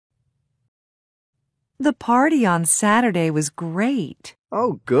The party on Saturday was great.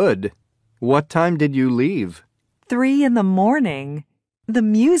 Oh, good. What time did you leave? 3 in the morning. The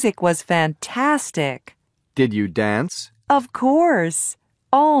music was fantastic. Did you dance? Of course,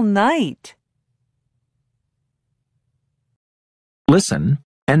 all night. Listen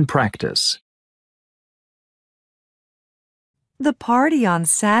and practice. The party on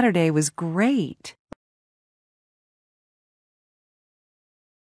Saturday was great.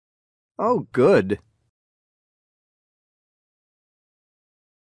 Oh, good.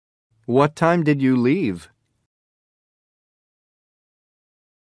 What time did you leave?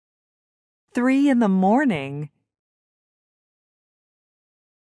 3 in the morning.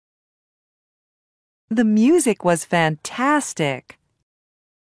 The music was fantastic.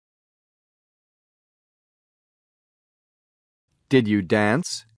 Did you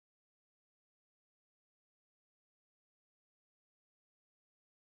dance?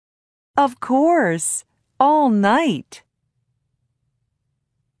 Of course, all night.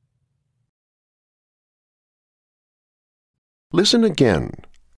 Listen again.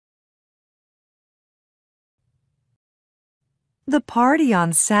 The party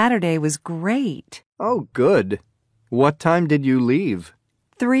on Saturday was great. Oh, good. What time did you leave?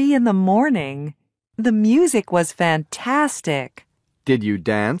 3 in the morning. The music was fantastic. Did you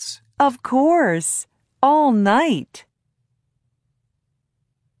dance? Of course, all night.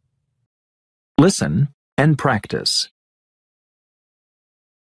 Listen and practice.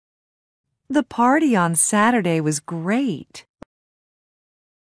 The party on Saturday was great.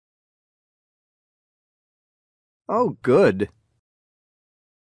 Oh, good.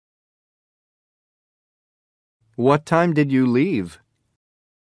 What time did you leave?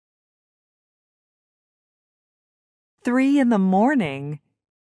 3 in the morning.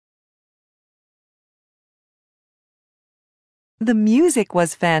 The music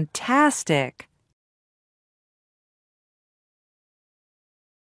was fantastic.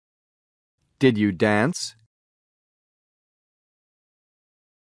 Did you dance?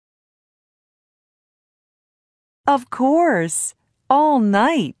 Of course, all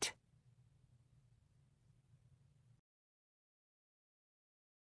night.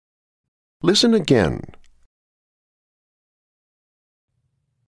 Listen again.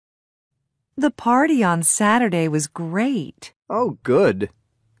 The party on Saturday was great. Oh, good.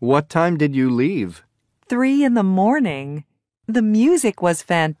 What time did you leave? 3 in the morning. The music was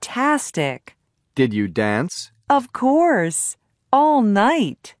fantastic. Did you dance? Of course, all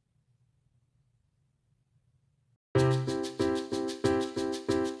night.